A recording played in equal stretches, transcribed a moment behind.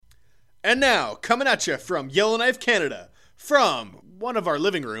And now, coming at you from Yellowknife, Canada, from one of our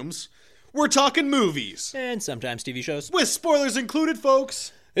living rooms, we're talking movies. And sometimes TV shows. With spoilers included,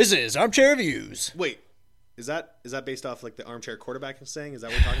 folks. This is Armchair Reviews. Wait, is that based off like the armchair quarterback saying? Is that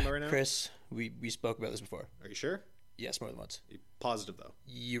what we're talking about right now? Chris, we spoke about this before. Are you sure? Yes, more than once. Positive, though.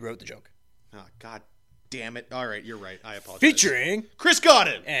 You wrote the joke. Oh, God damn it. All right, you're right. I apologize. Featuring Chris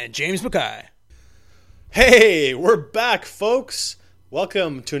Godden and James Mackay. Hey, we're back, folks.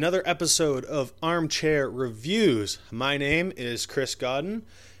 Welcome to another episode of Armchair Reviews. My name is Chris Godden,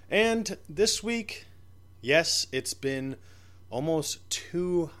 and this week, yes, it's been almost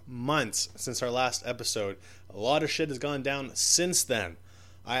 2 months since our last episode. A lot of shit has gone down since then.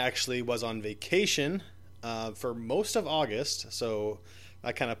 I actually was on vacation for most of August, so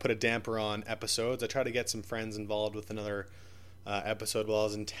I kind of put a damper on episodes. I tried to get some friends involved with another episode while I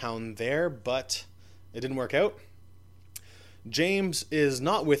was in town there, but it didn't work out. James is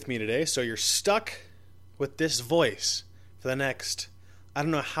not with me today, so you're stuck with this voice for the next, I don't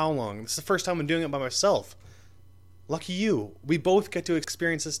know how long. This is the first time I'm doing it by myself. Lucky you. We both get to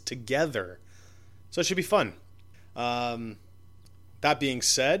experience this together. So it should be fun. That being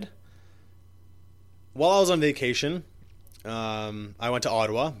said, while I was on vacation, I went to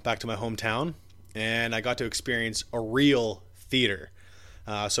Ottawa, back to my hometown, and I got to experience a real theater.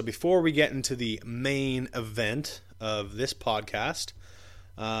 So before we get into the main event of this podcast,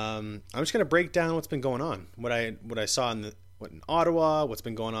 I'm just going to break down what's been going on, what I saw in Ottawa, what's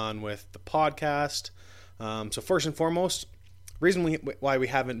been going on with the podcast. So first and foremost, reason why we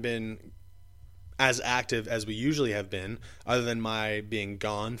haven't been as active as we usually have been, other than my being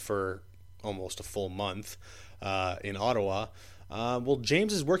gone for almost a full month in Ottawa. Well,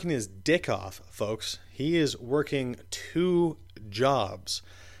 James is working his dick off, folks. He is working 2 jobs,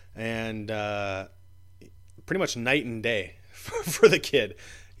 and pretty much night and day for the kid.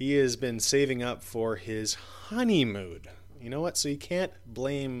 He has been saving up for his honeymoon. You know what? So you can't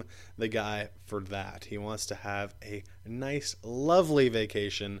blame the guy for that. He wants to have a nice, lovely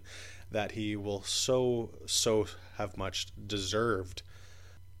vacation that he will so have much deserved.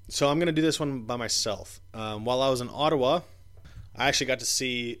 So I'm going to do this one by myself. While I was in Ottawa, I actually got to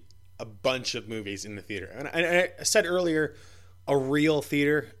see a bunch of movies in the theater. And I said earlier, a real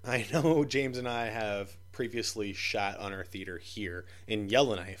theater. I know James and I have previously shot on our theater here in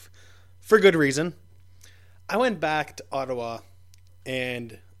Yellowknife for good reason. I went back to Ottawa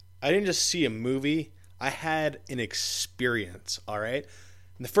and I didn't just see a movie. I had an experience, all right?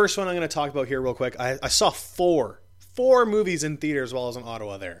 And the first one I'm going to talk about here real quick, I saw four movies in theaters while I was in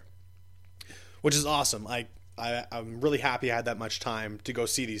Ottawa there, which is awesome. I'm really happy I had that much time to go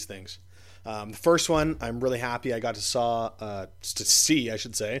see these things. The first one, I'm really happy I got to see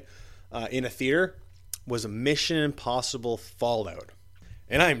in a theater was Mission Impossible Fallout.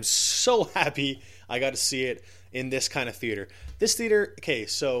 And I'm so happy I got to see it in this kind of theater. This theater, okay,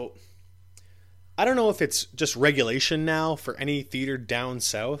 so I don't know if it's just regulation now for any theater down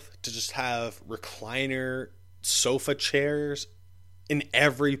south to just have recliner sofa chairs in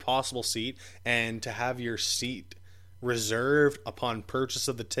every possible seat and to have your seat reserved upon purchase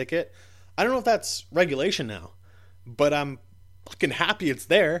of the ticket. I don't know if that's regulation now, but I'm fucking happy it's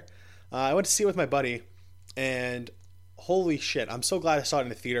there. I went to see it with my buddy, and holy shit, I'm so glad I saw it in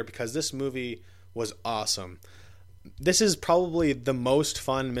the theater because this movie was awesome. This is probably the most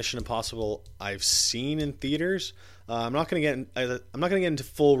fun Mission Impossible I've seen in theaters. I'm not going to get into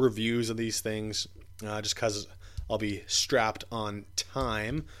full reviews of these things just because I'll be strapped on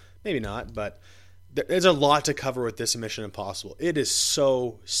time. Maybe not, but there's a lot to cover with this Mission Impossible. It is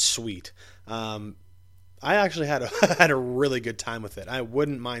so sweet. I actually had a really good time with it. I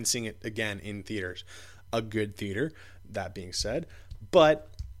wouldn't mind seeing it again in theaters. A good theater, that being said. But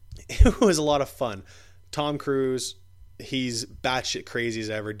it was a lot of fun. Tom Cruise, he's batshit crazy as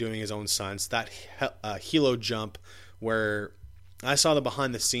ever, doing his own stunts. That helo jump where I saw the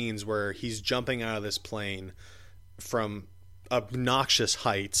behind the scenes where he's jumping out of this plane from obnoxious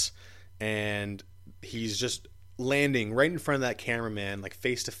heights and he's just landing right in front of that cameraman, like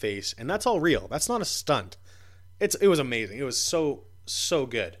face to face, and that's all real. That's not a stunt. It was amazing. It was so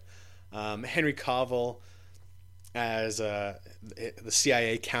good. Henry Cavill as the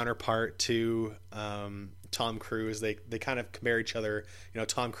CIA counterpart to Tom Cruise. They kind of compare each other. You know,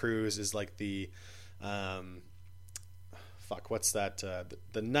 Tom Cruise is like the what's that?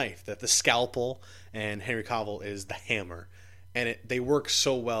 The knife, the scalpel, and Henry Cavill is the hammer. And they work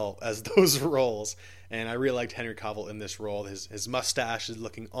so well as those roles. And I really liked Henry Cavill in this role. His mustache is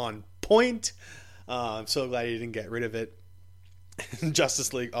looking on point. I'm so glad he didn't get rid of it.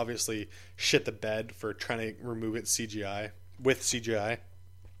 Justice League obviously shit the bed for trying to remove it with CGI.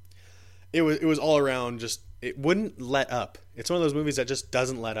 it was all around just, it wouldn't let up. It's one of those movies that just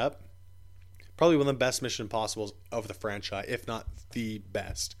doesn't let up. Probably one of the best Mission Impossibles of the franchise, if not the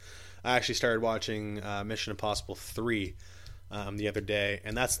best. I actually started watching Mission Impossible 3 the other day,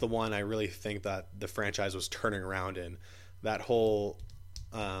 and that's the one I really think that the franchise was turning around in. That whole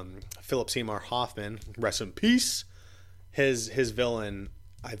Philip Seymour Hoffman, rest in peace, his villain,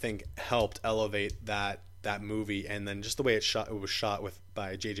 I think, helped elevate that movie, and then just the way it was shot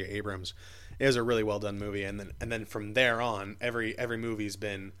by J.J. Abrams. It was a really well done movie, and then from there on, every movie's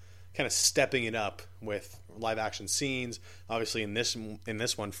been kind of stepping it up with live action scenes. Obviously, in this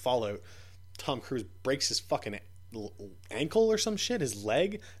one, Fallout, Tom Cruise breaks his fucking ankle or some shit, his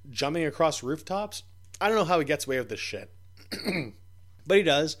leg, jumping across rooftops. I don't know how he gets away with this shit, but he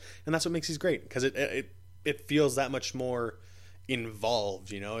does, and that's what makes these great, because it feels that much more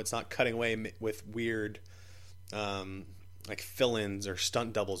involved. It's not cutting away with weird like fill-ins or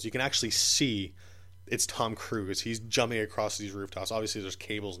stunt doubles. You can actually see it's Tom Cruise. He's jumping across these rooftops. Obviously, there's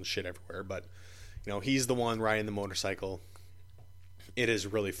cables and shit everywhere, but he's the one riding the motorcycle. It is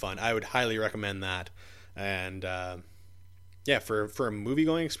really fun. I would highly recommend that. And yeah, for a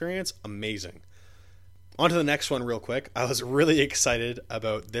movie-going experience, amazing. On to the next one real quick. I was really excited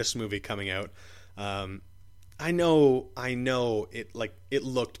about this movie coming out. I know it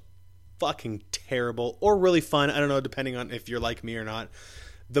looked fucking terrible or really fun. I don't know, depending on if you're like me or not.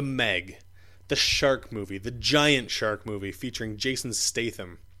 The Meg. The shark movie, the giant shark movie featuring Jason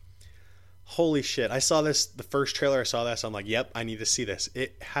Statham. Holy shit. I saw this, the first trailer I saw this, I'm like, yep, I need to see this.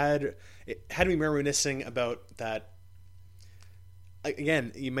 It had me reminiscing about that.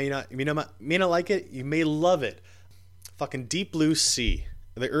 Again, you may not like it, you may love it. Fucking Deep Blue Sea.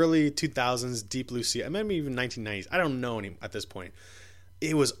 The early 2000s Deep Blue Sea. Maybe even 1990s. I don't know at this point.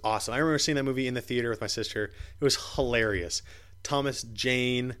 It was awesome. I remember seeing that movie in the theater with my sister. It was hilarious. Thomas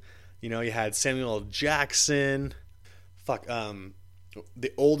Jane. You had Samuel L. Jackson. The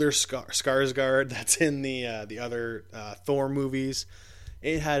older Skarsgård that's in the other Thor movies.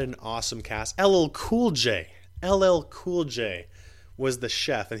 It had an awesome cast. LL Cool J was the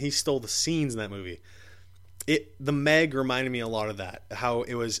chef, and he stole the scenes in that movie. The Meg reminded me a lot of that. How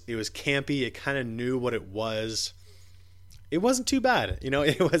it was campy. It kind of knew what it was. It wasn't too bad.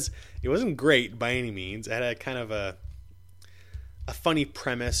 It wasn't great by any means. It had a kind of a funny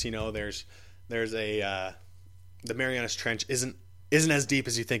premise. There's the Marianas Trench isn't as deep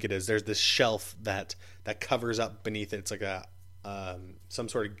as you think it is. There's this shelf that covers up beneath it. It's like a some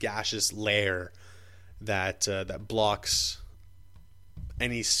sort of gaseous layer that blocks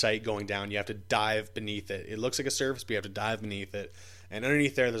any sight going down. You have to dive beneath it. It looks like a surface, but you have to dive beneath it. And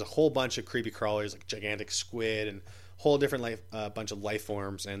underneath there's a whole bunch of creepy crawlers, like gigantic squid and a whole different bunch of life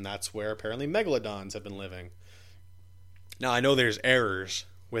forms. And that's where apparently megalodons have been living. Now, I know there's errors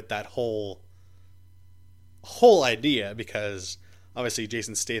with that whole idea, because obviously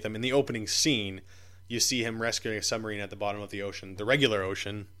Jason Statham, in the opening scene, you see him rescuing a submarine at the bottom of the ocean, the regular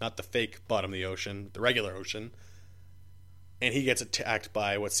ocean, not the fake bottom of the ocean, the regular ocean, and he gets attacked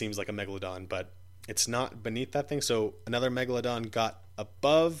by what seems like a megalodon, but it's not beneath that thing, so another megalodon got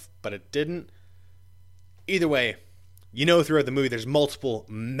above, but it didn't. Either way, throughout the movie there's multiple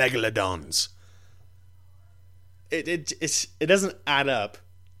megalodons. It doesn't add up,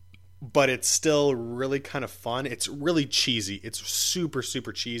 but it's still really kind of fun. It's really cheesy. It's super,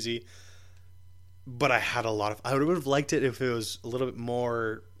 super cheesy. But I would have liked it if it was a little bit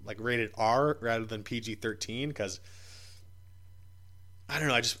more like rated R rather than PG-13, because I don't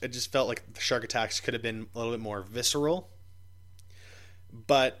know, it just felt like the shark attacks could have been a little bit more visceral.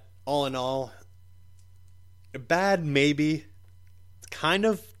 But all in all, bad maybe, kind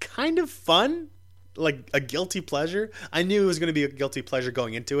of fun. Like a guilty pleasure. I knew it was going to be a guilty pleasure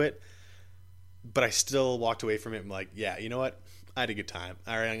going into it, but I still walked away from it. I'm like, yeah, you know what? I had a good time.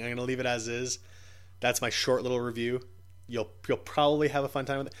 All right, I'm going to leave it as is. That's my short little review. You'll probably have a fun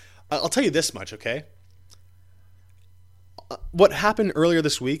time with it. I'll tell you this much, okay? What happened earlier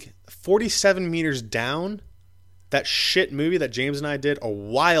this week, 47 Meters Down, that shit movie that James and I did a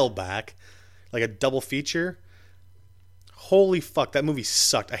while back, like a double feature. Holy fuck, that movie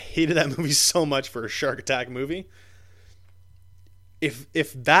sucked. I hated that movie so much for a shark attack movie.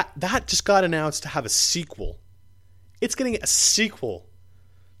 If that just got announced to have a sequel, it's getting a sequel.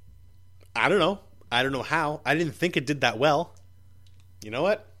 I don't know how. I didn't think it did that well. You know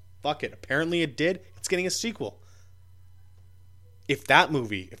what? Fuck it. Apparently it did. It's getting a sequel. If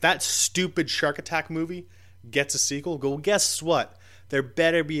that stupid shark attack movie gets a sequel, well, guess what? There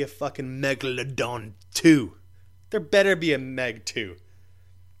better be a fucking Megalodon 2. There better be a Meg 2.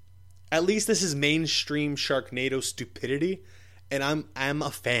 At least this is mainstream Sharknado stupidity, and I'm a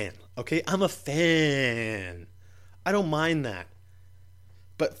fan Okay, I'm a fan. I don't mind that.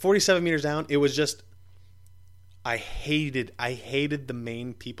 But 47 meters down, it was just I hated the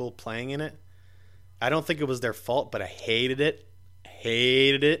main people playing in it. I don't think it was their fault, but I hated it.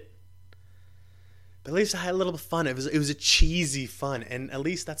 Hated it. But at least I had a little bit of fun. It was a cheesy fun, and at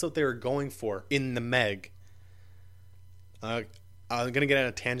least that's what they were going for in the Meg. I'm gonna get on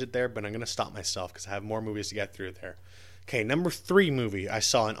a tangent there, but I'm gonna stop myself because I have more movies to get through there. Okay, number 3 movie I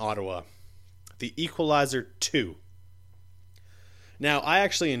saw in Ottawa, The Equalizer 2. Now, I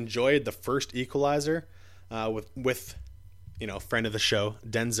actually enjoyed the first Equalizer with friend of the show,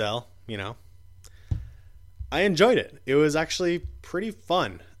 Denzel, I enjoyed it. It was actually pretty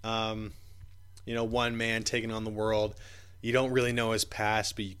fun. One man taking on the world. You don't really know his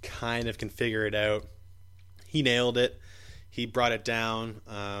past, but you kind of can figure it out. He nailed it. He brought it down.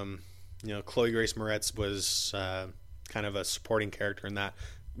 Chloe Grace Moretz was kind of a supporting character in that.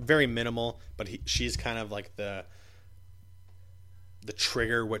 Very minimal, but she's kind of like the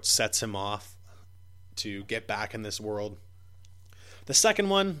trigger which sets him off to get back in this world. The second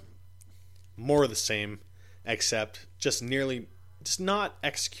one, more of the same, except just not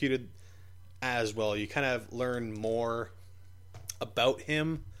executed as well. You kind of learn more about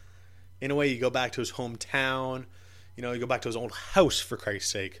him. In a way, you go back to his hometown. You go back to his old house, for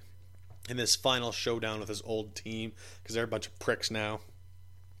Christ's sake. In this final showdown with his old team, because they're a bunch of pricks now.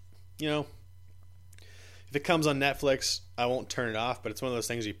 If it comes on Netflix, I won't turn it off, but it's one of those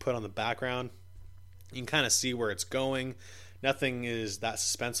things you put on the background. You can kind of see where it's going. Nothing is that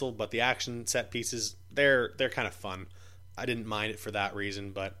suspenseful, but the action set pieces, they're kind of fun. I didn't mind it for that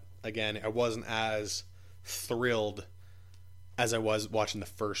reason, but again, I wasn't as thrilled as I was watching the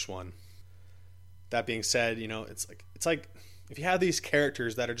first one. That being said, it's like if you have these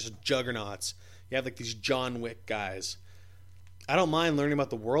characters that are just juggernauts, you have like these John Wick guys. I don't mind learning about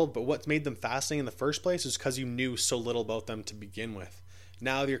the world, but what made them fascinating in the first place is because you knew so little about them to begin with.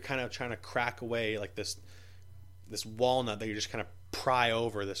 Now you're kind of trying to crack away like this walnut that you're just kind of pry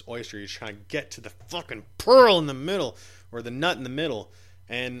over, this oyster. You're trying to get to the fucking pearl in the middle or the nut in the middle.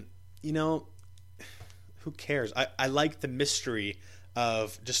 And, who cares? I like the mystery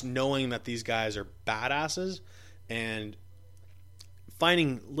of just knowing that these guys are badasses and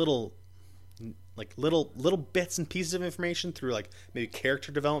finding little bits and pieces of information through like maybe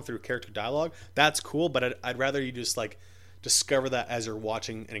character development, through character dialogue. That's cool, but I'd rather you just like discover that as you're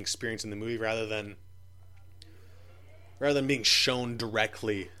watching and experiencing the movie rather than being shown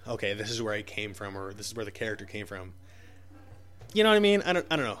directly, okay, this is where I came from or this is where the character came from. You know what I mean? I don't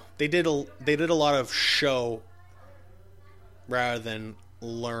know. They did a lot of show rather than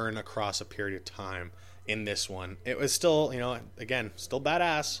learn across a period of time in this one. It was still, again, still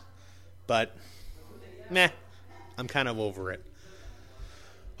badass, but meh, I'm kind of over it.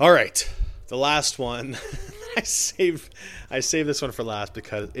 All right, the last one. I saved this one for last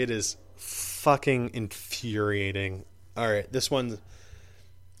because it is fucking infuriating. All right, this one,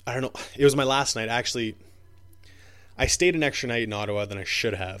 I don't know. It was my last night. Actually, I stayed an extra night in Ottawa than I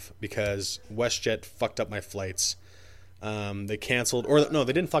should have because WestJet fucked up my flights. They canceled, or no,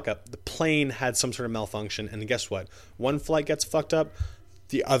 they didn't fuck up. The plane had some sort of malfunction, and guess what? One flight gets fucked up,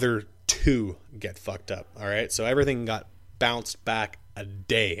 the other 2 get fucked up. All right, so everything got bounced back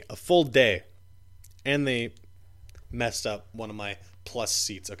a full day, and they messed up one of my plus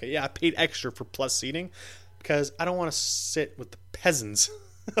seats. Okay, yeah, I paid extra for plus seating because I don't want to sit with the peasants.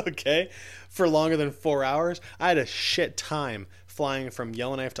 Okay, for longer than 4 hours. I had a shit time flying from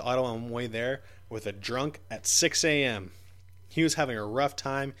Yellowknife to Ottawa on the way there with a drunk at 6 a.m. He was having a rough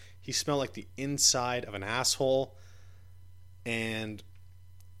time. He smelled like the inside of an asshole, and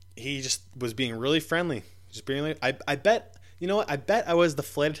he just was being really friendly. Just being like, I bet, you know what? I bet I was the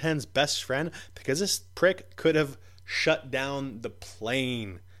flight attendant's best friend because this prick could have shut down the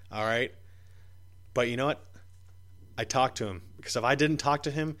plane. All right, but you know what? I talked to him because if I didn't talk to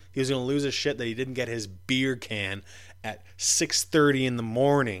him, he was going to lose his shit that he didn't get his beer can at 6:30 in the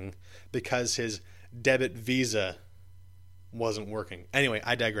morning because his debit Visa wasn't working. Anyway,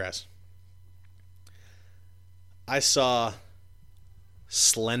 I digress. I saw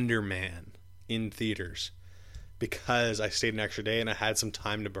Slender Man in theaters because I stayed an extra day and I had some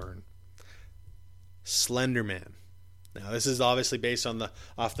time to burn. Slender Man. Now, this is obviously based on the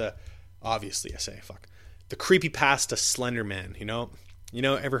creepypasta Slender Man.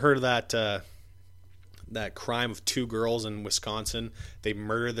 Ever heard of that crime of 2 girls in Wisconsin? They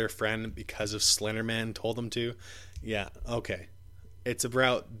murdered their friend because of Slender Man told them to. Yeah, okay. It's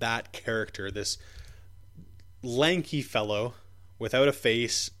about that character, this lanky fellow without a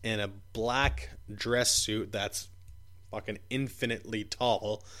face in a black dress suit that's fucking infinitely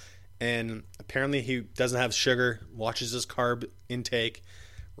tall, and apparently he doesn't have sugar, watches his carb intake.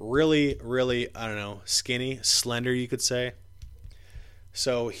 Really, really, I don't know, skinny, slender, you could say.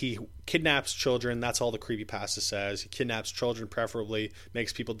 So he kidnaps children. That's all the creepypasta says. He kidnaps children, preferably,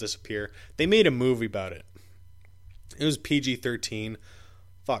 makes people disappear. They made a movie about it. It was PG-13.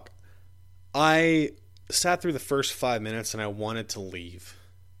 Fuck. I sat through the first 5 minutes and I wanted to leave.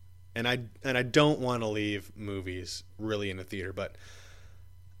 And I don't want to leave movies really in a theater, but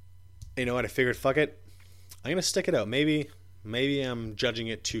you know what? I figured, fuck it. I'm going to stick it out. Maybe I'm judging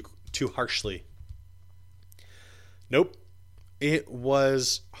it too harshly. Nope. It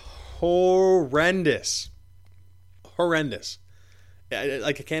was horrendous. Horrendous.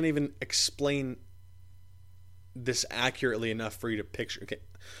 I can't even explain this accurately enough for you to picture. Okay.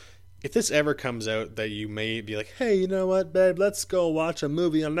 If this ever comes out that you may be like, hey, you know what, babe? Let's go watch a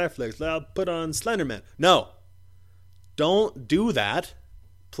movie on Netflix. I'll put on Slenderman. No. Don't do that.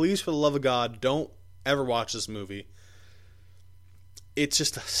 Please, for the love of God, don't ever watch this movie. It's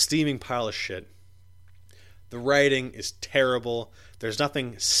just a steaming pile of shit. The writing is terrible. There's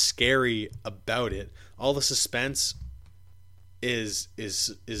nothing scary about it. All the suspense is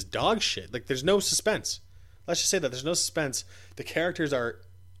dog shit. Like, there's no suspense. Let's just say that there's no suspense. The characters are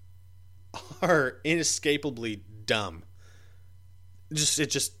inescapably dumb. Just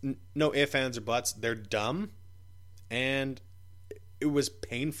no ifs, ands, or buts. They're dumb, and it was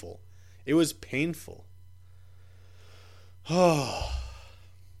painful. It was painful. Oh.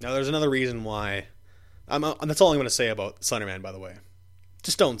 Now, there's another reason why. That's all I'm going to say about Slenderman, by the way.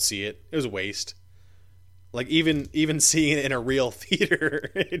 Just don't see it. It was a waste. Like, even seeing it in a real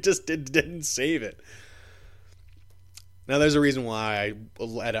theater, it just didn't save it. Now, there's a reason why I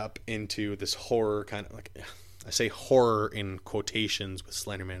led up into this horror kind of, like, I say horror in quotations with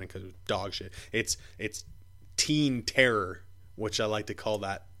Slenderman because it's dog shit. It's teen terror, which I like to call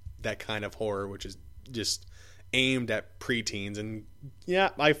that kind of horror, which is just aimed at preteens. And yeah,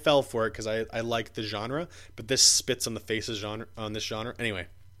 I fell for it because I like the genre, but this spits on the faces on this genre. Anyway,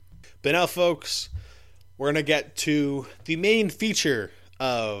 but now, folks, we're going to get to the main feature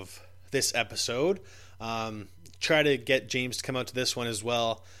of this episode. Try to get James to come out to this one as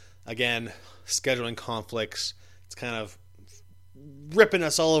well. Again, scheduling conflicts. It's kind of ripping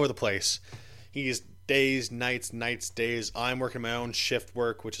us all over the place. He's days, nights, days. I'm working my own shift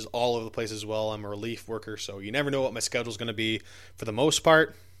work, which is all over the place as well. I'm a relief worker, so you never know what my schedule's going to be. For the most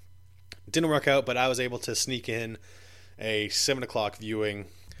part, it didn't work out, but I was able to sneak in a 7 o'clock viewing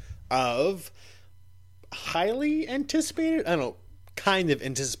of highly anticipated, I don't know, kind of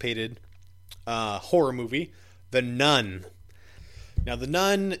anticipated horror movie, The Nun. Now, The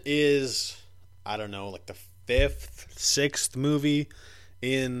Nun is, I don't know, like the 5th, 6th movie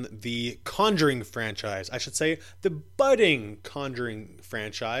in the Conjuring franchise. I should say the budding Conjuring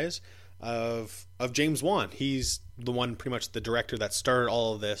franchise of James Wan. He's the one, pretty much the director that started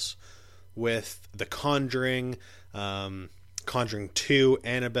all of this with The Conjuring, Conjuring 2,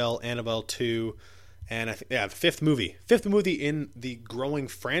 Annabelle 2, and I think, the 5th movie in the growing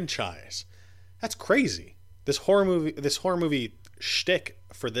franchise. That's crazy. This horror movie shtick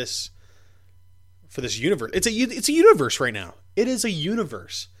for this universe. It's a universe right now. It is a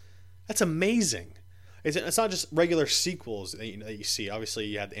universe. That's amazing. It's not just regular sequels that you see. Obviously,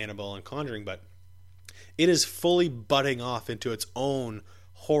 you had Annabelle and Conjuring, but it is fully budding off into its own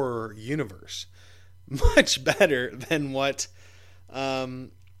horror universe. Much better than what, The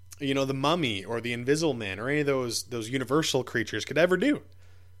Mummy or The Invisible Man or any of those Universal creatures could ever do.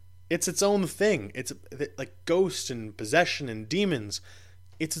 It's its own thing. It's like ghosts and possession and demons.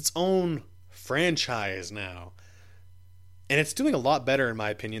 It's its own franchise now. And it's doing a lot better, in my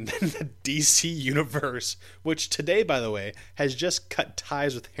opinion, than the DC universe, which today, by the way, has just cut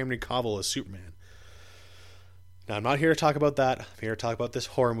ties with Henry Cavill as Superman. Now, I'm not here to talk about that. I'm here to talk about this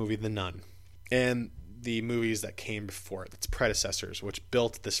horror movie, The Nun, and the movies that came before it, its predecessors, which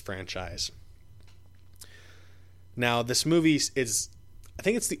built this franchise. Now, this movie is, I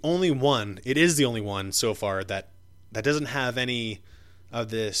think it's the only one, it is the only one so far that doesn't have any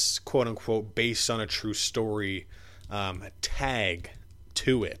of this quote-unquote based on a true story tag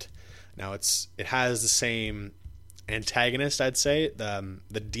to it. Now it has the same antagonist, I'd say,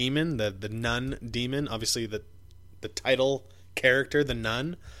 the demon, the nun demon, obviously the title character, the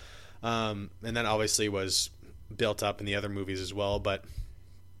nun, and that obviously was built up in the other movies as well, but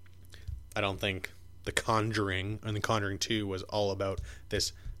I don't think The Conjuring and The Conjuring 2 was all about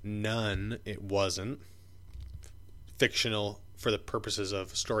this nun. It wasn't. Fictional for the purposes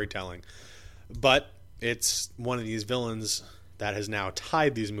of storytelling, but it's one of these villains that has now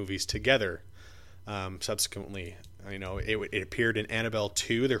tied these movies together subsequently It appeared in Annabelle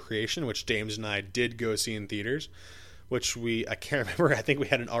 2, The Creation, which James and I did go see in theaters, which I can't remember. I think we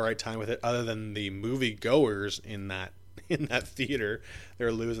had an all right time with it, other than the movie goers in that theater. They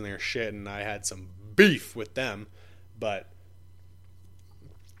were losing their shit, and I had some beef with them. But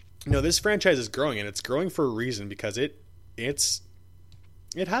this franchise is growing, and it's growing for a reason, because it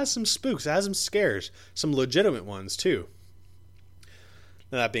has some spooks, it has some scares, some legitimate ones too.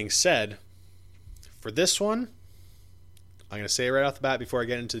 Now, that being said, for this one, I'm going to say it right off the bat before I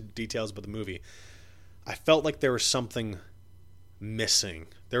get into details about the movie. I felt like there was something missing.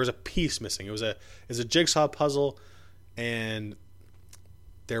 There was a piece missing. It was a jigsaw puzzle, and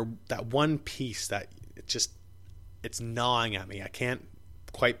that one piece that it's gnawing at me. I can't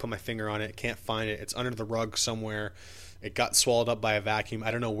quite put my finger on it. Can't find it. It's under the rug somewhere. It got swallowed up by a vacuum.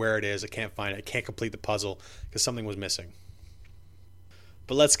 I don't know where it is. I can't find it. I can't complete the puzzle because something was missing.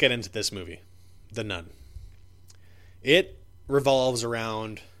 But let's get into this movie, The Nun. It revolves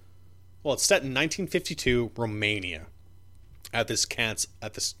around, it's set in 1952 Romania at this castle,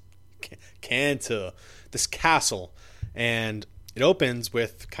 and it opens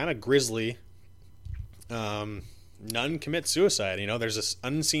with kind of grisly. Nun commits suicide. There's this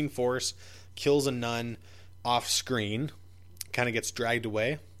unseen force kills a nun off screen, kind of gets dragged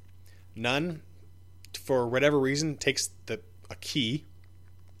away. Nun, for whatever reason, takes a key,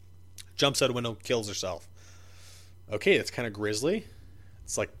 jumps out a window, kills herself. Okay, that's kind of grisly.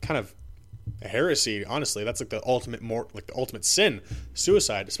 It's like kind of a heresy, honestly. That's like the ultimate sin,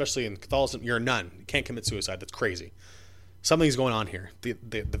 suicide, especially in Catholicism. You're a nun, you can't commit suicide. That's crazy. Something's going on here.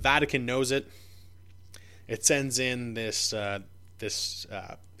 The Vatican knows it. It sends in this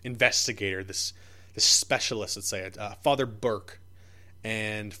investigator, this specialist, let's say, Father Burke,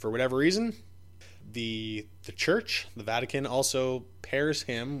 and for whatever reason, the church, the Vatican, also pairs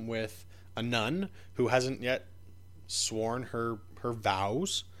him with a nun who hasn't yet sworn her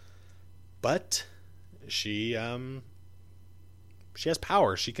vows, but she has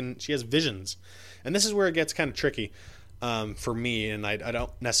power. She has visions, and this is where it gets kind of tricky for me, and I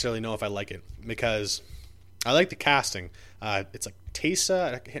don't necessarily know if I like it, because I like the casting. It's like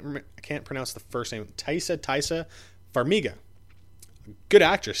Taissa. I can't pronounce the first name. Taissa Farmiga. Good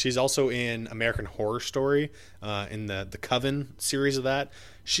actress. She's also in American Horror Story, in the Coven series of that.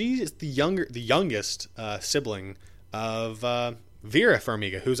 She is the youngest sibling of Vera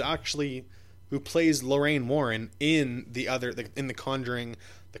Farmiga, who plays Lorraine Warren in the Conjuring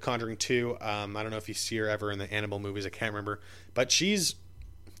 2. I don't know if you see her ever in the Annabelle movies. I can't remember, but she's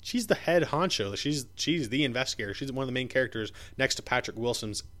the head honcho. She's the investigator. She's one of the main characters next to Patrick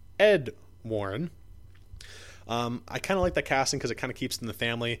Wilson's Ed Warren. I kind of like that casting because it kind of keeps it in the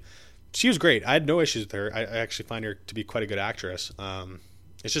family. She was great. I had no issues with her. I actually find her to be quite a good actress.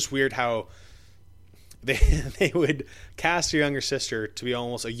 It's just weird how they would cast your younger sister to be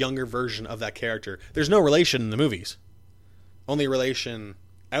almost a younger version of that character. There's no relation in the movies. Only relation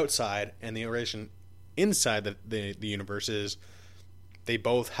outside, and the relation inside the universe is they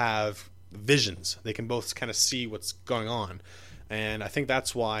both have visions. They can both kind of see what's going on. And I think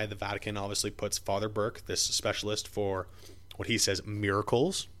that's why the Vatican obviously puts Father Burke, this specialist for what he says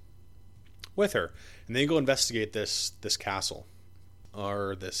miracles, with her. And they go investigate this castle,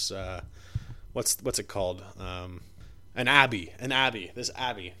 or this what's it called? An abbey. This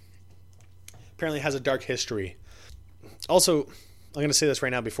abbey apparently has a dark history. Also, I'm going to say this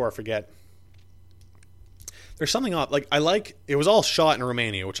right now before I forget. There's something off. It was all shot in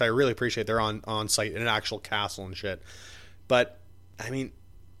Romania, which I really appreciate. They're on site in an actual castle and shit. But I mean,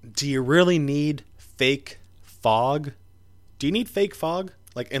 do you really need fake fog? Do you need fake fog?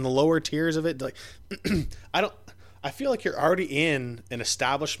 Like in the lower tiers of it? Like, I feel like you're already in an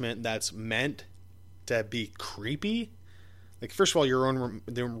establishment that's meant to be creepy. Like, first of all, you're on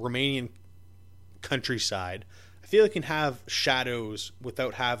the Romanian countryside. I feel like you can have shadows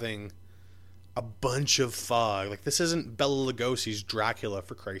without having a bunch of fog. Like, this isn't Bela Lugosi's Dracula,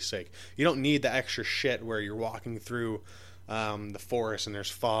 for Christ's sake. You don't need the extra shit where you're walking through the forest and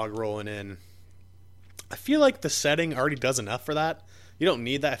there's fog rolling in. I feel like the setting already does enough for that. You don't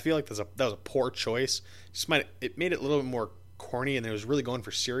need that. I feel like that was a poor choice. It made it a little bit more corny, and it was really going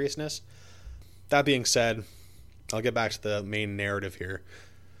for seriousness. That being said, I'll get back to the main narrative here.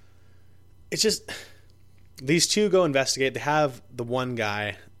 It's just, these two go investigate. They have the one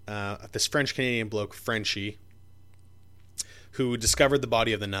guy, this French-Canadian bloke, Frenchie, who discovered the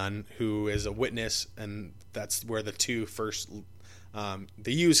body of the nun, who is a witness, and that's where the two first,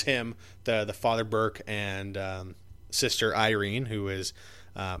 they use him, the Father Burke and Sister Irene, who is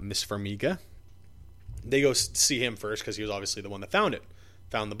Miss Farmiga. They go see him first because he was obviously the one that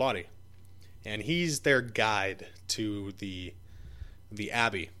found the body. and he's their guide to the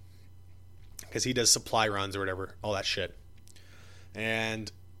abbey because he does supply runs or whatever, all that shit.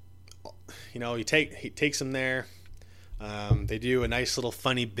 And he takes them there. They do a nice little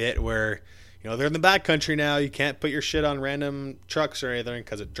funny bit where they're in the backcountry now. You can't put your shit on random trucks or anything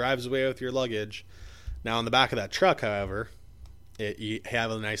because it drives away with your luggage. Now on the back of that truck, however, you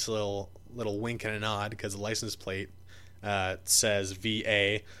have a nice little wink and a nod because the license plate says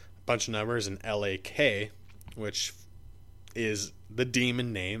VA, a bunch of numbers, and LAK, which is the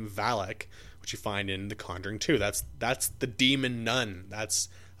demon name Valak, which you find in The Conjuring 2. That's the demon nun. That's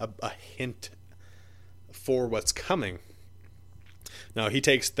a hint for what's coming. Now he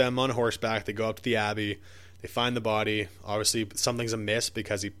takes them on horseback. They go up to the abbey. They find the body. Obviously something's amiss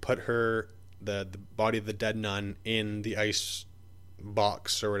because he put the body of the dead nun in the ice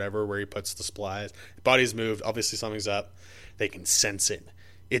box or whatever where he puts the supplies. The body's moved. Obviously something's up. They can sense it.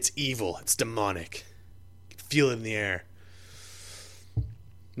 It's evil. It's demonic. You can feel it in the air.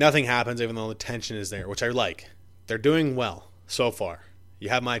 Nothing happens even though the tension is there, which I like. They're doing well so far. You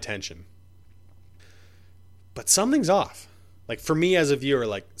have my attention. But something's off. Like for me as a viewer,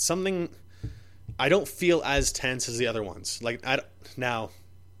 like something, I don't feel as tense as the other ones. Like now,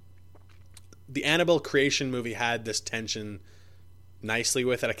 the Annabelle Creation movie had this tension nicely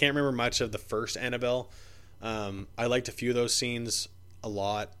with it. I can't remember much of the first Annabelle. I liked a few of those scenes a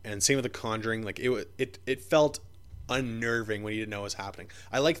lot, and same with The Conjuring. Like it felt unnerving when you didn't know what was happening.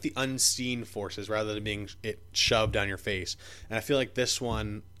 I like the unseen forces rather than being it shoved down your face. And I feel like this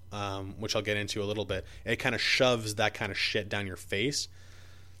one, which I'll get into a little bit, it kind of shoves that kind of shit down your face.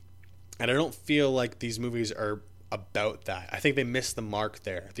 And I don't feel like these movies are about that. I think they missed the mark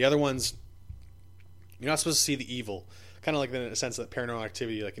there. The other ones, you're not supposed to see the evil. Kind of like in a sense that Paranormal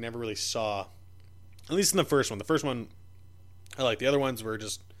Activity, like you never really saw, at least in the first one. The first one I like. The other ones were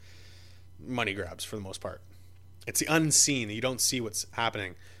just money grabs for the most part. It's the unseen. You don't see what's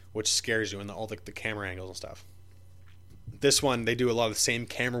happening, which scares you, and all the camera angles and stuff. This one, they do a lot of the same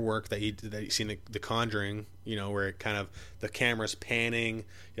camera work that you see in The Conjuring, where it kind of, the camera's panning, you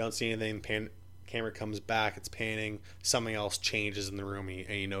don't see anything, camera comes back, it's panning, something else changes in the room, and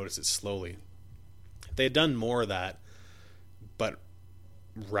you notice it slowly. They had done more of that, but,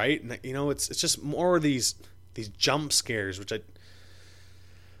 right? It's just more of these jump scares, which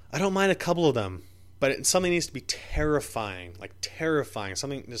I don't mind a couple of them, but something needs to be terrifying.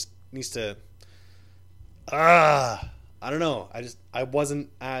 Something just needs to, I don't know. I wasn't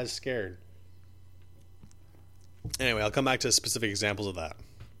as scared. Anyway, I'll come back to specific examples of that.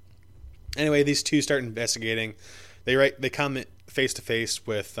 Anyway, these two start investigating. They come face to face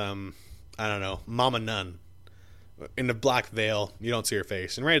with Mama Nun in a black veil. You don't see her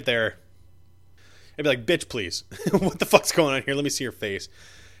face, and right there, I'd be like, "Bitch, please, what the fuck's going on here? Let me see your face."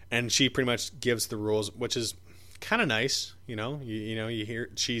 And she pretty much gives the rules, which is kind of nice. You hear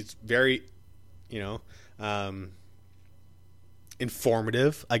she's very,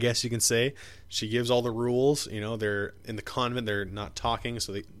 informative, I guess you can say. She gives all the rules. They're in the convent, they're not talking,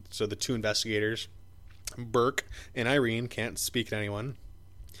 so the two investigators, Burke and Irene, can't speak to anyone.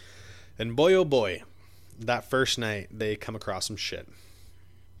 And boy oh boy, that first night they come across some shit,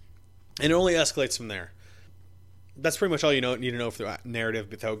 and it only escalates from there. That's pretty much all you need to know for the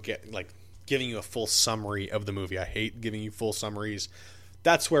narrative without giving you a full summary of the movie. I hate giving you full summaries.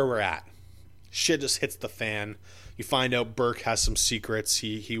 That's where we're at. Shit just hits the fan. You find out Burke has some secrets.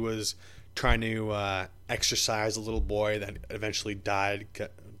 He was trying to exorcise a little boy that eventually died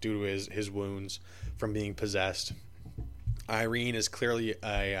due to his wounds from being possessed. Irene is clearly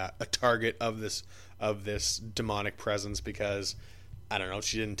a target of this demonic presence because, I don't know,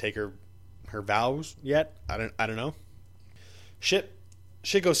 she didn't take her vows yet. I don't know. Shit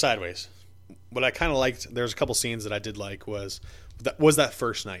goes sideways. What I kind of liked, there's a couple scenes that I did like was that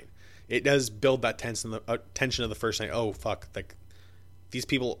first night. It does build that tension of the first night. Oh fuck! Like these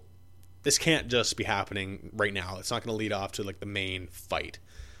people, this can't just be happening right now. It's not going to lead off to the main fight.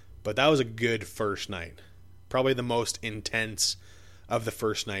 But that was a good first night. Probably the most intense of the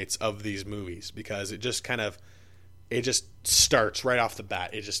first nights of these movies because it just starts right off the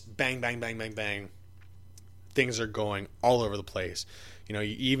bat. It just bang, bang, bang, bang, bang. Things are going all over the place. You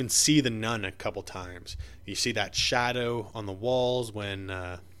even see the nun a couple times. You see that shadow on the walls when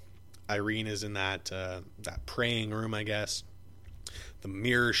Irene is in that praying room, I guess. The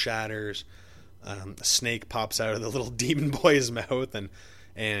mirror shatters. A snake pops out of the little demon boy's mouth.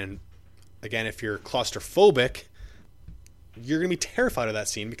 And again, if you're claustrophobic, you're going to be terrified of that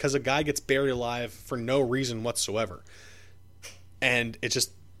scene because a guy gets buried alive for no reason whatsoever. And it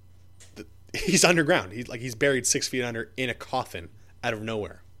just, he's underground. He's buried 6 feet under in a coffin out of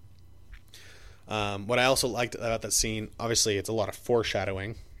nowhere. What I also liked about that scene, obviously, it's a lot of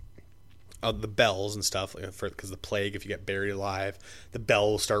foreshadowing of the bells and stuff, because the plague, if you get buried alive, the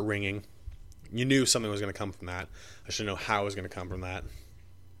bell will start ringing. You knew something was going to come from that. I should know how it was going to come from that.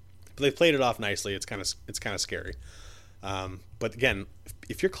 But they played it off nicely. It's kind of scary. But again,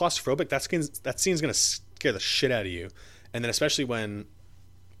 if you're claustrophobic, that scene's going to scare the shit out of you. And then especially when,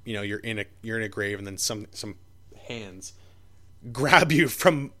 you're in a grave, and then some hands grab you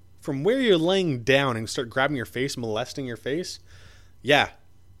from where you're laying down and start grabbing your face, molesting your face. Yeah,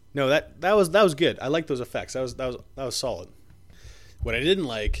 no, that was good. I like those effects. That was solid. What I didn't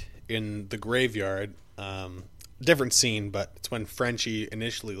like in the graveyard, different scene, but it's when Frenchie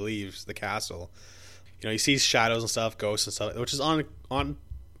initially leaves the castle. He sees shadows and stuff, ghosts and stuff, which is on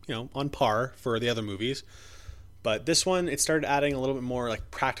par for the other movies. But this one, it started adding a little bit more like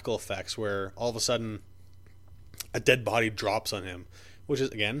practical effects, where all of a sudden a dead body drops on him, which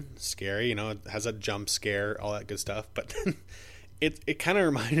is, again, scary. It has a jump scare, all that good stuff. But it kind of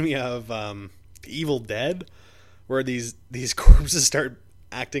reminded me of The Evil Dead, where these corpses start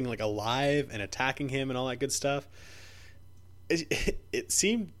acting like alive and attacking him and all that good stuff. It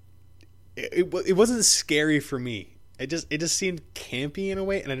seemed it wasn't scary for me. It just seemed campy in a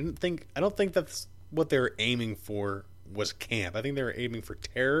way, and I don't think that's what they were aiming for was camp. I think they were aiming for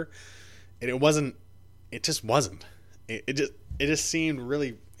terror, and it just wasn't. It just seemed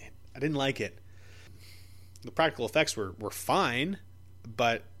really, I didn't like it. The practical effects were fine,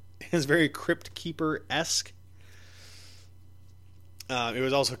 but it was very Crypt Keeper-esque. It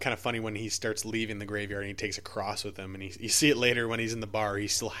was also kind of funny when he starts leaving the graveyard and he takes a cross with him, and you see it later when he's in the bar, he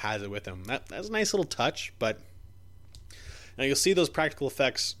still has it with him. That's a nice little touch, but now you'll see those practical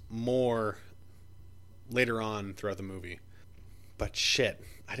effects more later on throughout the movie. But shit,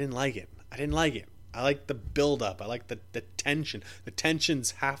 I didn't like it. I like the build-up. I like the tension. The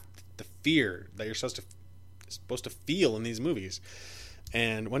tension's half the fear that you're supposed to feel in these movies.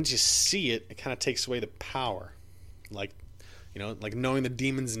 And once you see it, it kind of takes away the power. Like knowing the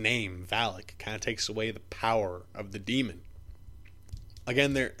demon's name, Valak, kind of takes away the power of the demon.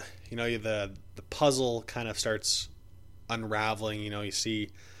 Again, the puzzle kind of starts unraveling. You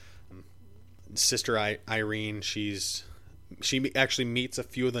see Sister Irene. She actually meets a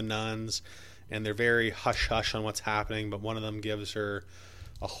few of the nuns, and they're very hush-hush on what's happening, but one of them gives her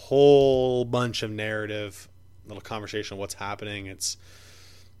a whole bunch of narrative, little conversation of what's happening. It's,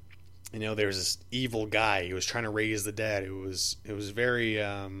 there's this evil guy who was trying to raise the dead. It was very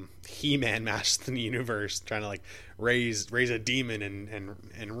He-Man Masters of the Universe, trying to like raise a demon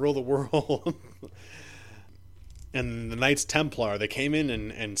and rule the world. And the Knights Templar, they came in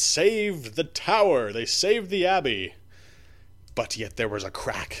and saved the tower. They saved the abbey. But yet there was a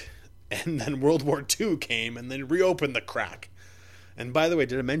crack. And then World War II came and then reopened the crack. And by the way,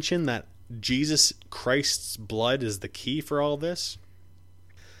 did I mention that Jesus Christ's blood is the key for all this?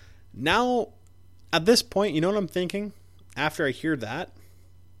 Now, at this point, you know what I'm thinking? After I hear that,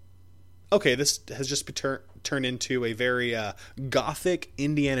 okay, this has just turned into a very gothic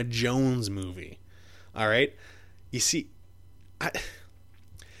Indiana Jones movie. All right? You see,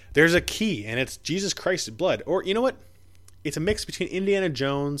 there's a key, and it's Jesus Christ's blood. Or, you know what? It's a mix between Indiana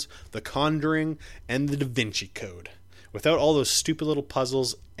Jones, The Conjuring, and the Da Vinci Code. Without all those stupid little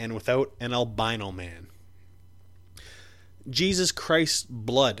puzzles, and without an albino man. Jesus Christ's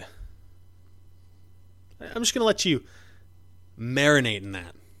blood. I'm just going to let you marinate in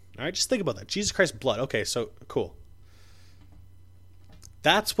that. All right, just think about that. Jesus Christ's blood. Okay, so cool.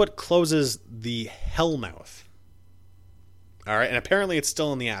 That's what closes the Hellmouth. All right, and apparently it's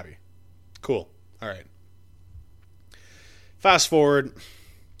still in the Abbey. Cool. All right. Fast forward.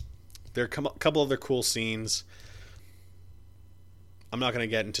 There are a couple other cool scenes. I'm not going to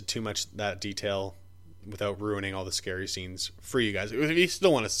get into too much that detail without ruining all the scary scenes for you guys. If you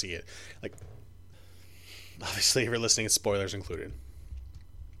still want to see it. Like, obviously, if you're listening, it's spoilers included.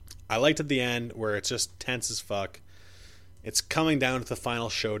 I liked at the end where it's just tense as fuck. It's coming down to the final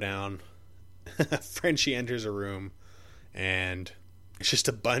showdown. Frenchie enters a room, and it's just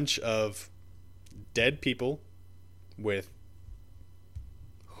a bunch of dead people with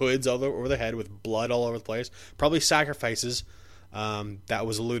hoods all over their head, with blood all over the place. Probably sacrifices. That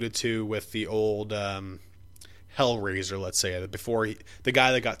was alluded to with the old Hellraiser, let's say, before the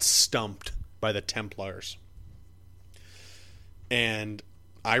guy that got stumped by the Templars. And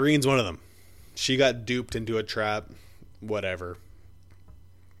Irene's one of them. She got duped into a trap. Whatever.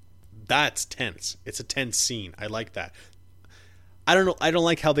 That's tense. It's a tense scene. I like that. I don't know. I don't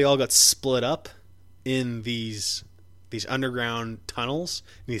like how they all got split up in these underground tunnels,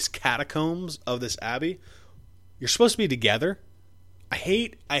 these catacombs of this abbey. You're supposed to be together. I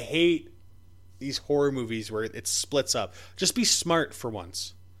hate these horror movies where it splits up. Just be smart for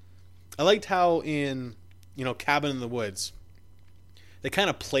once. I liked how in, Cabin in the Woods, they kind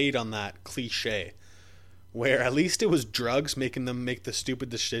of played on that cliche where at least it was drugs making them make the stupid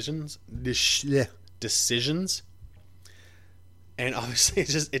decisions. And obviously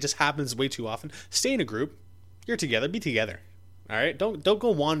it just happens way too often. Stay in a group. You're together. Be together. All right? Don't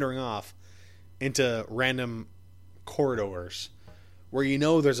go wandering off into random corridors where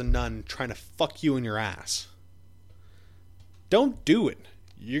there's a nun trying to fuck you in your ass. Don't do it.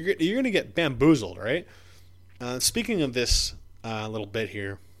 You're going to get bamboozled, right? Speaking of this little bit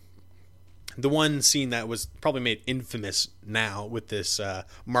here, the one scene that was probably made infamous now with this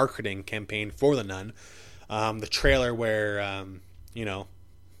marketing campaign for The Nun, the trailer where,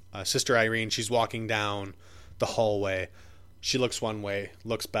 Sister Irene, she's walking down the hallway. She looks one way,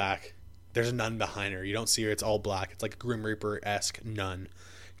 looks back. There's a nun behind her. You don't see her. It's all black. It's like a Grim Reaper-esque nun.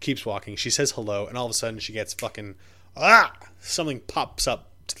 Keeps walking. She says hello, and all of a sudden she gets fucking... something pops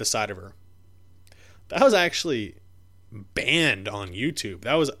up to the side of her. That was actually banned on YouTube.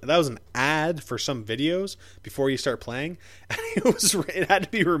 That was an ad for some videos before you start playing. And it had to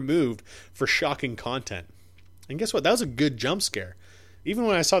be removed for shocking content. And guess what? That was a good jump scare. Even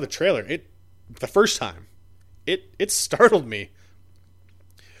when I saw the trailer, the first time, it startled me.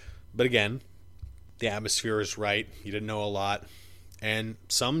 But again, the atmosphere is right. You didn't know a lot. And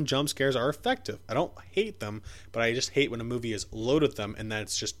some jump scares are effective. I don't hate them, but I just hate when a movie is loaded with them and then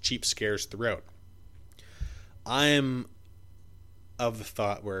it's just cheap scares throughout. I'm of the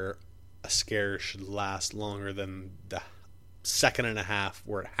thought where a scare should last longer than the second and a half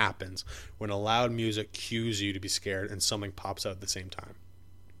where it happens, when a loud music cues you to be scared and something pops out at the same time.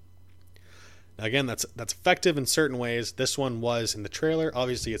 Now again, that's effective in certain ways. This one was in the trailer.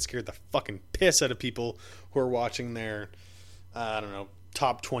 Obviously, it scared the fucking piss out of people who are watching their,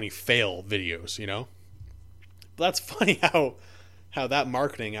 top 20 fail videos, But that's funny how that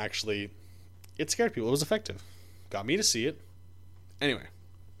marketing actually, it scared people. It was effective. Got me to see it. Anyway.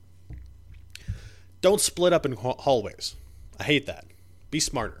 Don't split up in hallways. I hate that. Be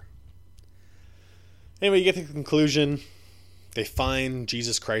smarter. Anyway, you get to the conclusion. They find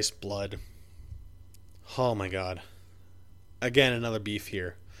Jesus Christ's blood. Oh my God. Again, another beef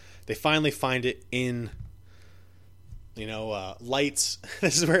here. They finally find it in, lights.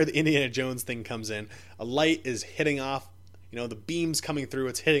 This is where the Indiana Jones thing comes in. A light is hitting off, the beam's coming through.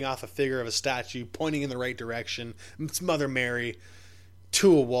 It's hitting off a figure of a statue, pointing in the right direction. It's Mother Mary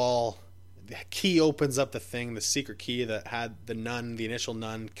to a wall. The key opens up the thing, the secret key that had the initial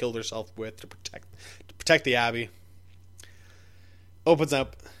nun, killed herself with to protect the abbey. Opens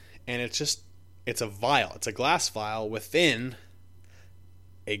up, and it's a vial. It's a glass vial within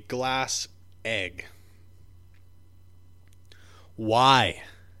a glass egg. Why?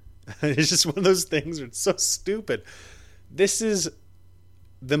 It's just one of those things where it's so stupid. This is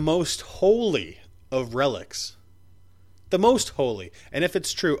the most holy of relics. The most holy. And if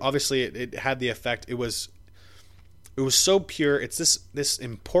it's true, obviously it had the effect. It was so pure. It's this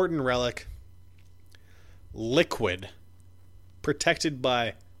important relic, liquid, protected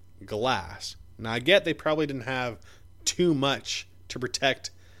by glass. Now I get they probably didn't have too much to protect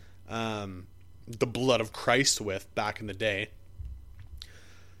the blood of Christ with back in the day.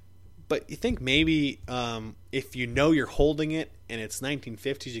 But you think maybe if you're holding it and it's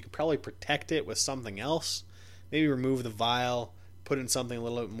 1950s, you could probably protect it with something else. Maybe remove the vial, put in something a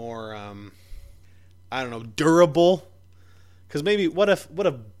little bit more, durable. Because maybe what if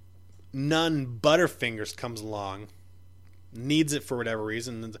nun Butterfingers comes along, needs it for whatever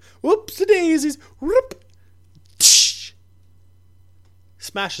reason, and whoops the daisies, whoop,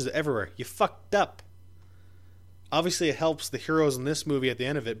 smashes it everywhere. You fucked up. Obviously, it helps the heroes in this movie at the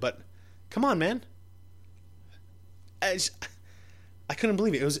end of it, but come on, man. I couldn't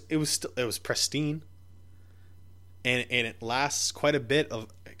believe it. It was pristine, and it lasts quite a bit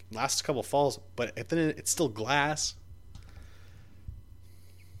lasts a couple falls, but then it's still glass.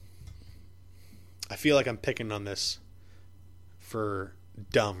 I feel like I'm picking on this for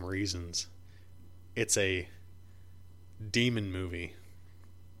dumb reasons. It's a demon movie.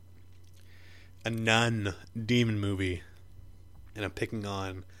 A nun demon movie. And I'm picking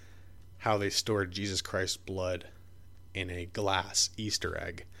on how they stored Jesus Christ's blood in a glass Easter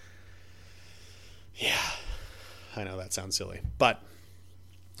egg. Yeah, I know that sounds silly, but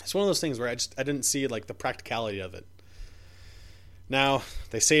it's one of those things where I didn't see the practicality of it. Now,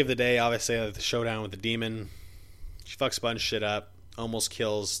 they save the day, obviously, at the showdown with the demon. She fucks a bunch of shit up, almost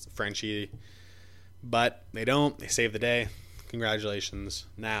kills Frenchie, but they don't. They save the day. Congratulations.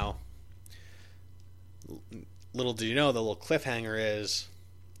 Now, little did you know, the little cliffhanger is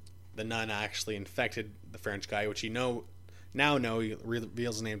the nun actually infected the French guy, which now he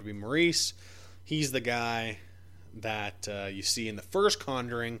reveals his name to be Maurice. He's the guy that you see in the first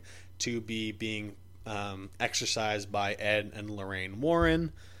Conjuring to be being exorcised by Ed and Lorraine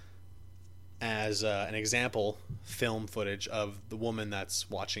Warren as an example film footage of the woman that's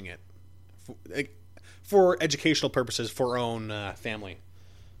watching it for educational purposes for her own family,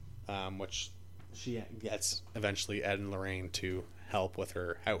 which she gets eventually Ed and Lorraine to help with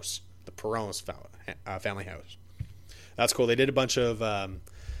her house, the Perron's family house. That's cool. They did a bunch of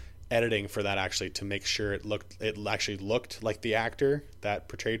editing for that actually to make sure it actually looked like the actor that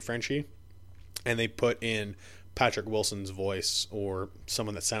portrayed Frenchie, and they put in Patrick Wilson's voice or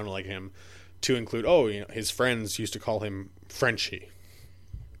someone that sounded like him to include, his friends used to call him Frenchie,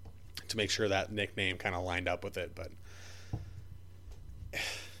 to make sure that nickname kind of lined up with it. But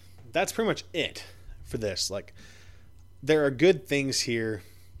that's pretty much it for this. Like, there are good things here,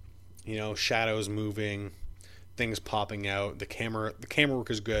 shadows moving, things popping out, the camera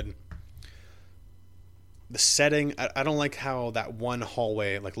work is good. The setting, I don't like how that one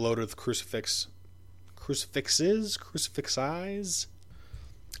hallway, like, loaded with crucifixes.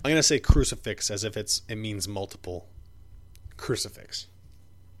 I'm gonna say crucifix as if it means multiple crucifix.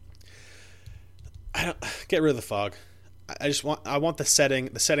 I don't get rid of the fog. I want the setting.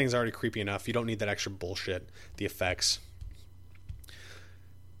 The setting's already creepy enough. You don't need that extra bullshit. The effects.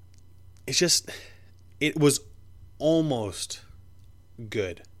 It was almost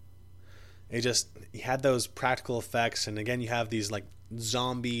good. You had those practical effects, and again, you have these like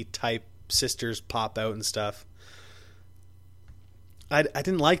zombie type sisters pop out and stuff. I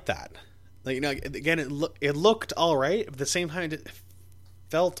didn't like that. Like, again, it looked all right, but at the same time, it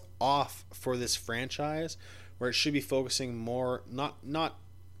felt off for this franchise, where it should be focusing more not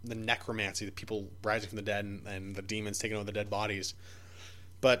the necromancy, the people rising from the dead and the demons taking over the dead bodies,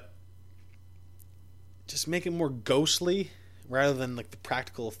 but just make it more ghostly rather than like the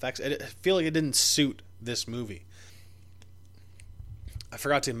practical effects. I feel like it didn't suit this movie. I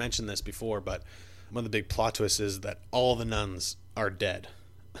forgot to mention this before, but one of the big plot twists is that all the nuns are dead.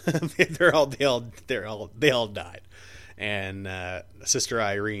 they all died, and Sister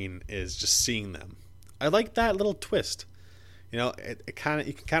Irene is just seeing them. I like that little twist. You can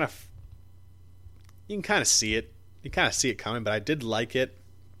kind of see it. You kind of see it coming, but I did like it.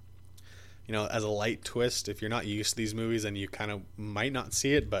 As a light twist. If you're not used to these movies, then you kind of might not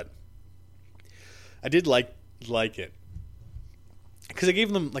see it, but I did like it because it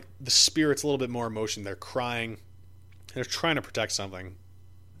gave them like the spirits a little bit more emotion. They're crying. They're trying to protect something.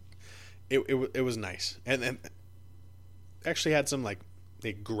 It was nice, and actually had some like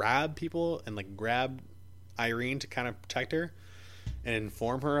they grab people and like grab Irene to kind of protect her and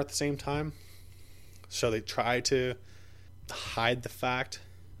inform her at the same time. So they try to hide the fact,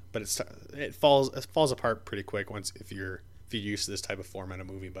 but it falls apart pretty quick if you're used to this type of format of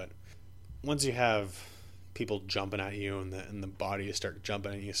movie. But once you have people jumping at you and the bodies start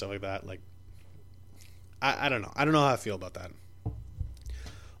jumping at you, stuff like that, like I don't know. I don't know how I feel about that.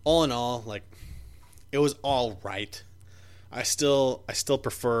 All in all, like, it was all right. I still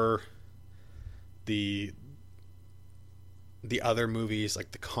prefer the other movies,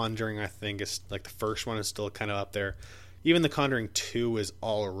 like The Conjuring. I think is like the first one is still kind of up there. Even The Conjuring 2 is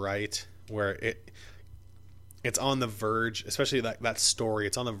all right, where it's on the verge, especially that story.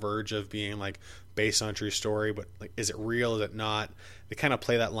 It's on the verge of being like based on a true story, but like, is it real? Is it not? They kind of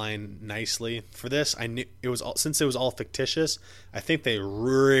play that line nicely. For this, I knew it was since it was all fictitious. I think they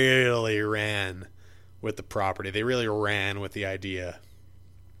really ran with the property. They really ran with the idea,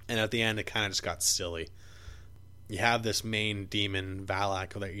 and at the end, it kind of just got silly. You have this main demon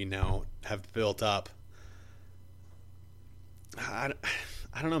Valak that have built up. I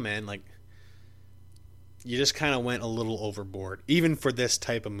don't know, man. Like, you just kind of went a little overboard, even for this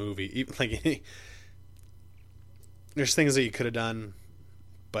type of movie. Like, there's things that you could have done,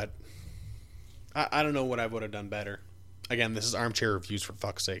 but I don't know what I would have done better. Again, this is armchair reviews, for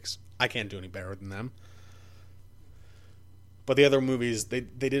fuck's sakes. I can't do any better than them. But the other movies, they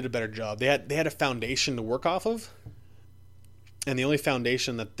did a better job. They had a foundation to work off of, and the only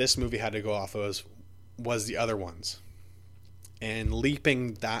foundation that this movie had to go off of was the other ones. And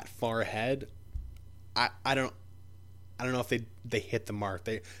leaping that far ahead, I don't know if they hit the mark.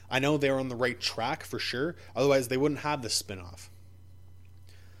 I know they were on the right track for sure. Otherwise, they wouldn't have this spinoff.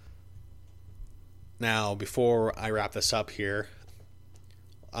 Now, before I wrap this up here,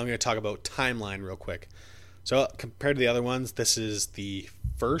 I'm going to talk about timeline real quick. So, compared to the other ones, this is the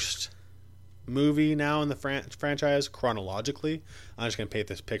first movie now in the franchise chronologically. I'm just going to paint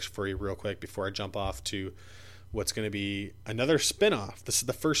this picture for you real quick before I jump off to what's going to be another spin-off. This is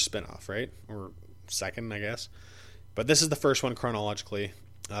the first spin-off, right? Or second, I guess. But this is the first one chronologically.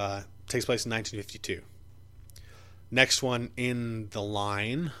 Takes place in 1952. Next one in the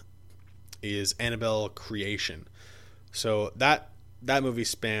line is Annabelle Creation. So that movie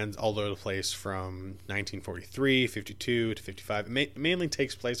spans all over the place from 1943, 52 to 55. It mainly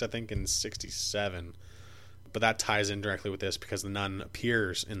takes place, I think, in 67. But that ties in directly with this because the nun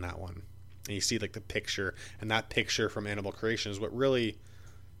appears in that one. And you see like the picture, and that picture from Annabelle Creation is what really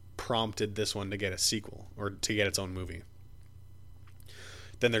prompted this one to get a sequel or to get its own movie.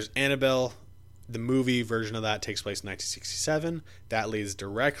 Then there's Annabelle. The movie version of that takes place in 1967. That leads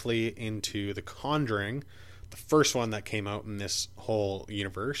directly into The Conjuring, the first one that came out in this whole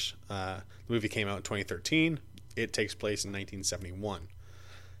universe. The movie came out in 2013. It takes place in 1971.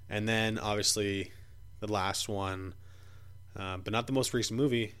 And then, obviously, the last one, but not the most recent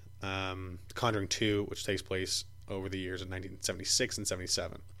movie, The Conjuring 2, which takes place over the years of 1976 and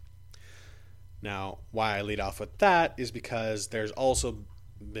 77. Now, why I lead off with that is because there's also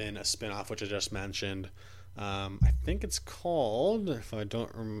been a spin-off, which I just mentioned. I think it's called, if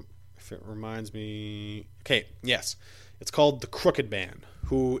it reminds me... Okay, yes. It's called The Crooked Man,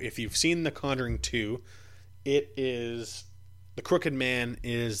 who, if you've seen The Conjuring 2, it is... The Crooked Man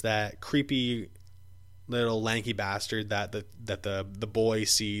is that creepy little lanky bastard that the boy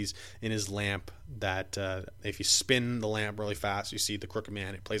sees in his lamp, that if you spin the lamp really fast, you see the Crooked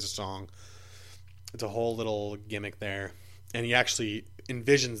Man. It plays a song. It's a whole little gimmick there. And he actually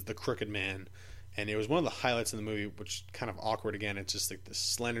envisions the Crooked Man. And it was one of the highlights in the movie, which kind of awkward again. It's just like the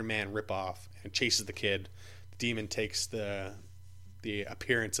Slender Man ripoff, and chases the kid. The demon takes the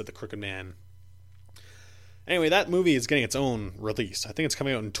appearance of the Crooked Man. Anyway, that movie is getting its own release. I think it's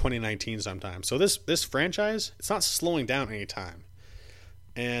coming out in 2019 sometime. So this franchise, it's not slowing down any time.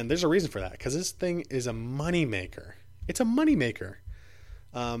 And there's a reason for that, because this thing is a moneymaker. It's a moneymaker.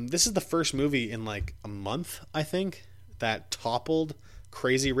 This is the first movie in like a month, I think, that toppled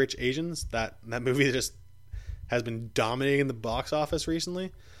Crazy Rich Asians. That movie just has been dominating the box office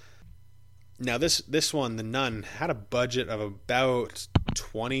recently. Now this one, The Nun, had a budget of about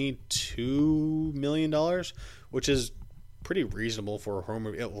 $22 million, which is pretty reasonable for a horror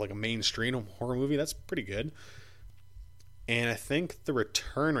movie, like a mainstream horror movie. That's pretty good. And I think the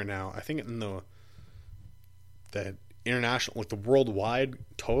return right now, I think in the international, like the worldwide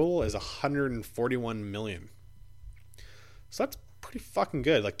total is 141 million. So that's pretty fucking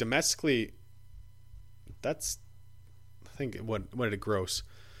good. Like domestically, that's, I think, what did it gross?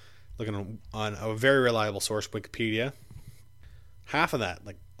 Looking on a very reliable source, Wikipedia. Half of that,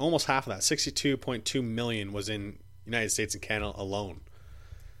 like almost half of that, 62.2 million was in United States and Canada alone.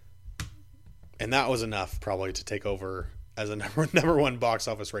 And that was enough probably to take over as a number one box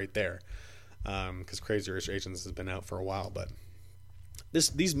office right there. Because Crazy Rich Asians has been out for a while, but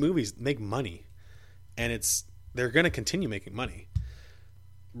these movies make money, and they're going to continue making money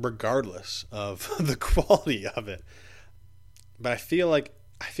regardless of the quality of it. But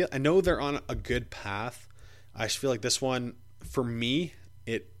I know they're on a good path. I just feel like this one, for me,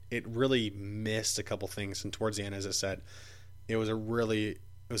 it really missed a couple things, and towards the end, as I said, it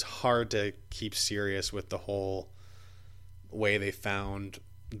was hard to keep serious with the whole way they found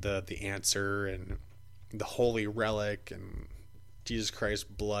the answer and the holy relic and Jesus Christ's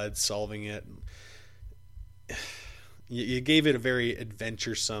blood solving it. You gave it a very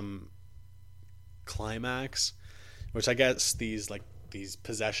adventuresome climax, which I guess these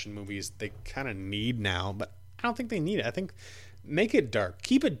possession movies, they kind of need now, but I don't think they need it. I think make it dark,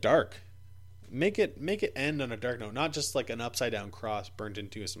 keep it dark, make it end on a dark note, not just like an upside down cross burned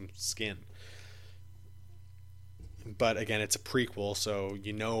into some skin. But again, it's a prequel, so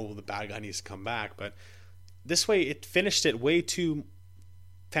you know the bad guy needs to come back. But this way, it finished it way too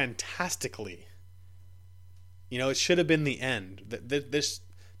fantastically. You know, it should have been the end. This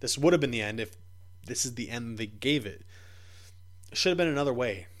would have been the end if this is the end they gave it. It should have been another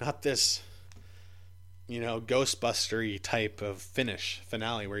way, not this, Ghostbuster-y type of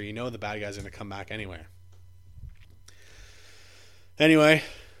finale where you know the bad guy's going to come back anyway. Anyway,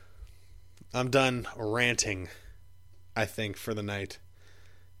 I'm done ranting, I think, for the night.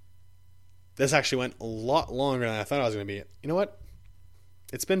 This actually went a lot longer than I thought it was going to be. You know what?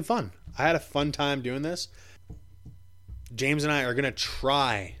 It's been fun. I had a fun time doing this. James and I are going to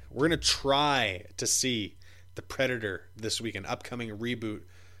try. We're going to try to see The Predator this weekend. Upcoming reboot.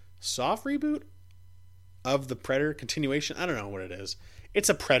 Soft reboot of The Predator. Continuation. I don't know what it is. It's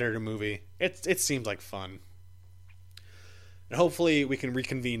a Predator movie. It seems like fun. And hopefully we can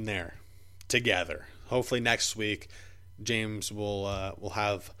reconvene there together. Hopefully next week James will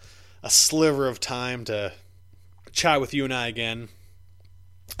have a sliver of time to chat with you and I again.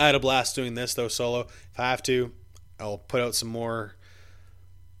 I had a blast doing this, though, solo. If I have to, I'll put out some more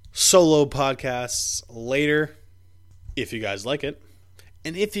solo podcasts later if you guys like it.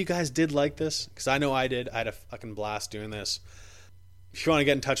 And if you guys did like this, because I know I did, I had a fucking blast doing this. If you want to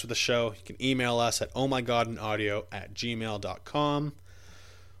get in touch with the show, you can email us at ohmygodinaudio@gmail.com.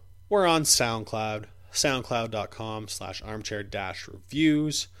 We're on SoundCloud,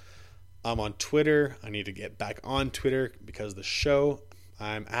 soundcloud.com/armchair-reviews. I'm on Twitter. I need to get back on Twitter because of the show.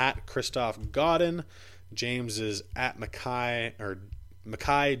 I'm at Christoph Godin. James is at Mackay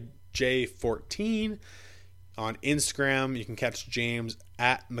J14. On Instagram, you can catch James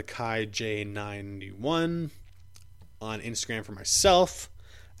at MackayJ91. On Instagram for myself,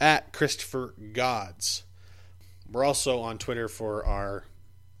 at Christopher Gods. We're also on Twitter for our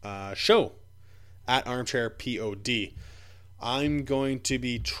show, at Armchair POD. I'm going to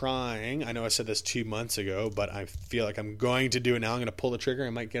be trying, I know I said this 2 months ago, but I feel like I'm going to do it now. I'm going to pull the trigger. I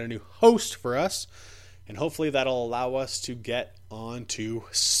might get a new host for us, and hopefully that'll allow us to get onto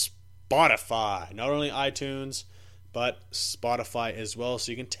Spotify. Not only iTunes, but Spotify as well,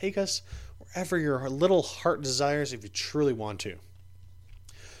 so you can take us wherever your little heart desires if you truly want to.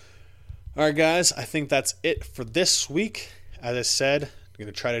 All right, guys, I think that's it for this week. As I said, I'm going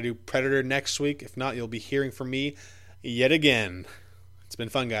to try to do Predator next week. If not, you'll be hearing from me yet again. It's been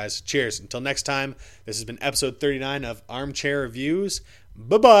fun, guys. Cheers. Until next time, this has been episode 39 of Armchair Reviews.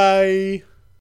 Bye-bye.